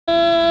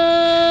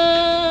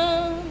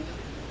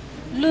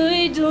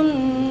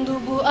dund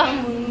bu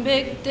amul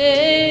mbégte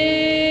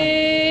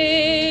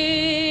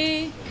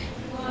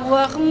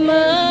wax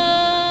ma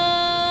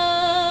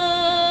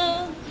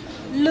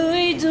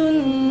luy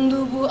dund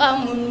bu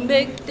amul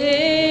mbégte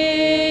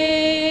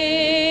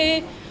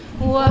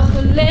wax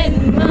leen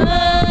ma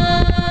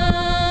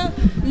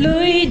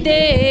luy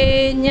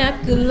dee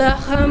ñàkk la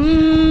xam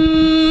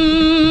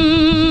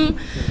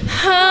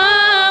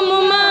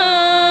xamuma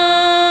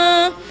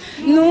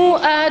nu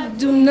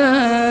àdduna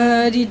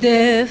di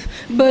def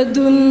ba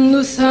dund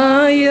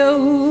sans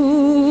yow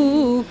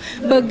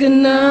bëgg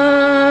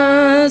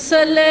naa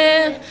sa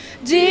leer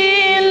di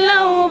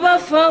law ba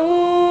faw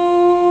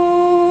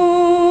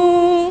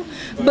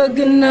bëgg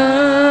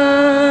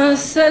naa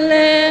sa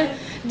leer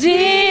di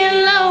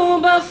law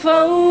ba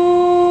faw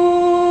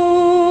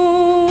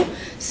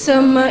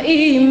sama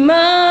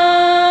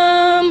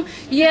imam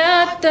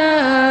yaa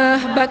tax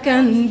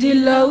bakkan di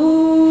law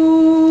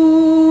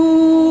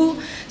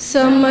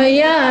sama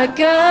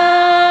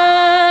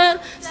yaakaar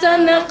sa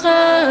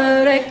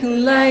naqar rekk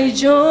lay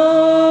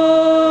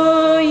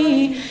jooy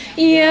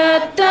yaa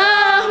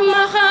tax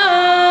ma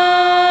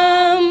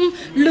xam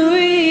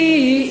luy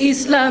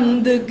islam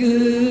dëgg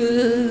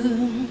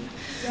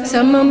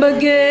sama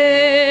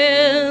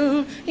mbëggeel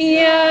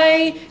yaay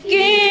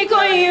ki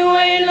koy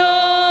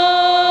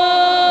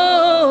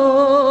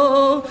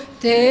wayloo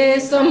te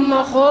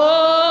sama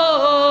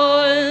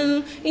xol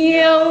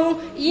yow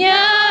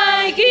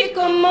yaay ki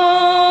ko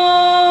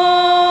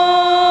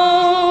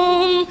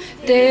moom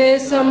te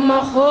sama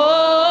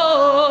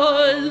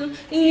xol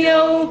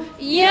yow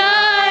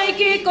yaay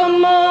ki ko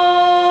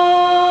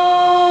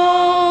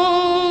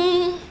moom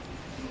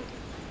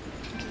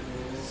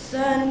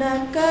sa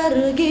nakar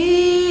gi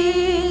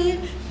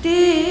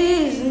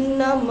tiis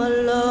na ma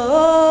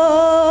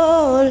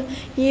lool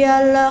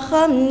yàlla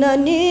xam na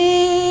ni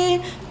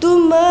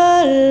duma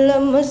la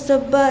mësa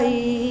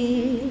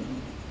bàyyi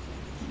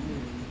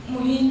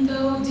muy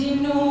taw di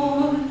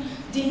noor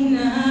di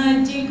naaj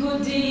di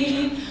guddi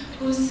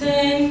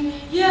Hussein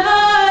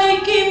yaay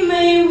ki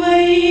may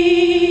way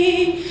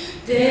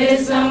te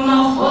sama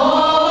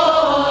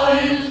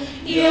xol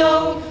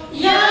yow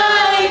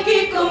yaay ki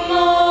ko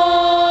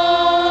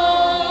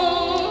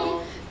moom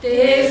te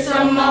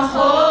sama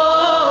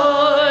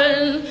xol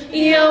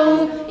yow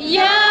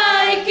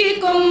yaay ki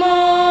ko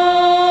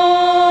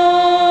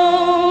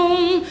moom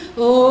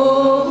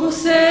oh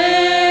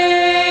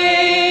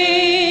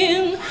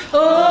Hussein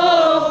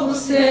oh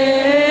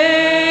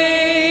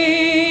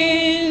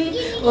Hussein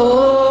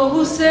oh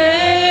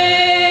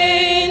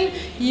Hussein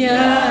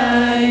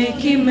yaay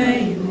ki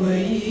may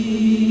way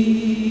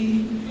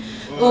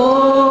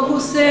oh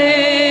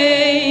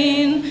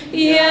Hussein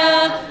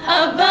yaa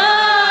Aba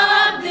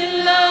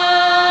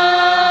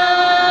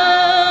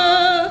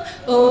Abdillah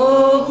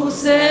oh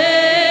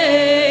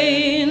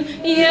Hussein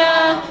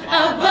yaa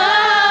Aba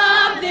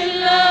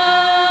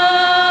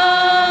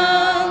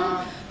Abdillah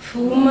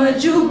fu ma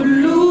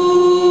jublu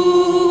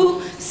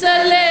sa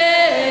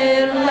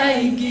leer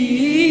lay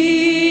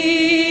gis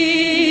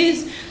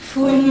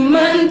fuñ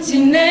manti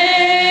ne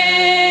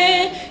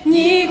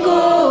ñi ko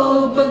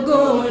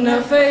bëggoon a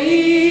fay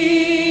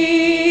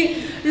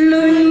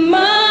luñ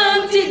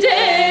manti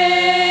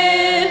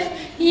def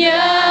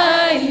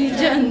yaay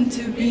jant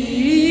bi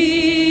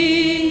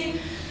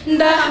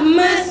ndax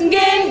mës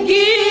ngeen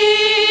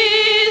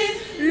gis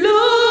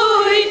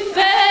luy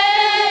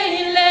fay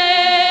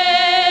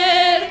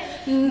leer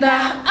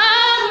ndax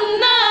am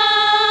na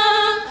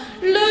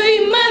luy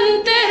mën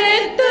tere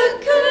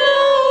dëkk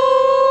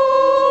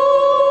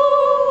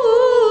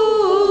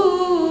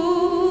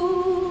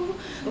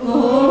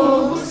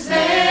oh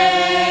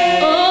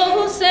Hussein oh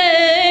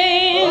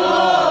Hussein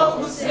oh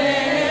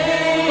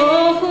Hussein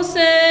oh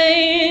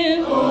Hussein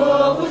oh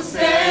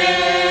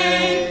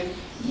Hussein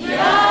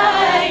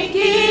yaay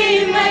ki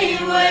may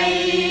way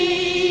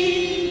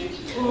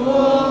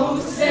oh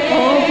Hussein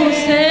oh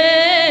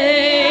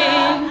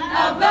Hussein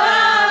Aba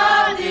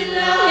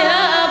Abdillah ya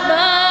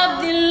Aba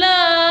Abdillah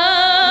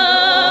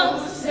oh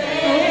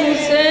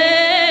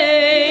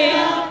Hussein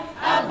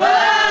Aba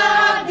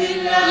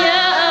Abdillah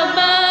ya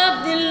Aba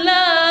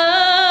Abdillah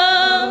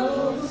oh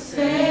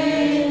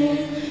Hussein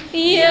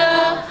ya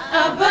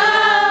Aba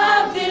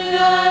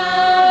Abdillah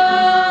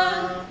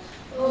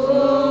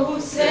oh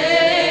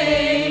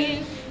Hussein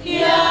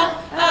ya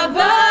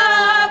Aba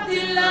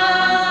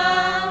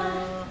Abdillah.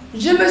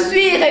 Je me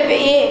suis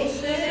réveillée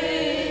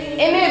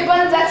et mes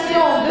bonnes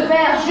actions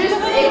devinrent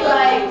justes et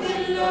correctes.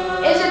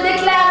 Et je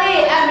déclarai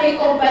à mes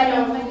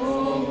compagnons,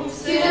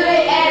 tu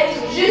devais être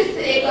juste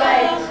et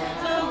correct.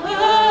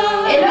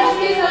 Et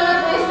lorsqu'il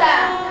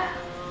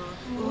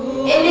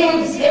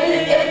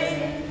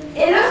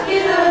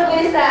se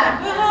redressa,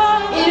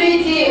 ils lui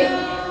dirent,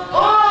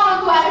 oh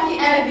toi qui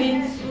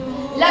invites,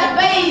 la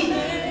paix,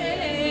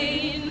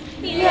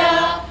 ya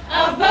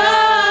Aba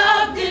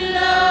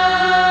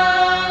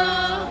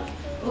Abdillah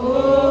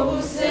oh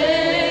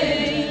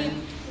Hussein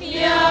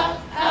ya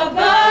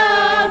Aba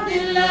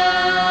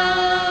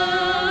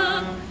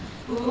Abdillah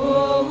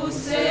oh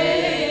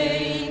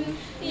Hussein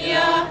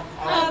ya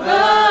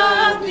Aba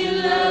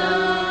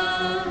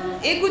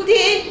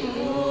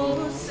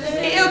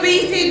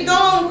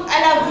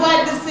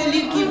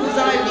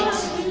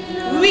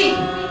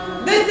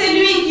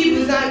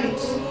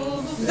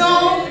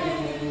dont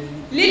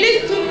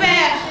l'illustre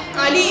père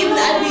Ali ibn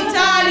Abi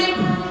Talib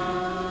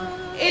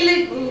et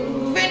le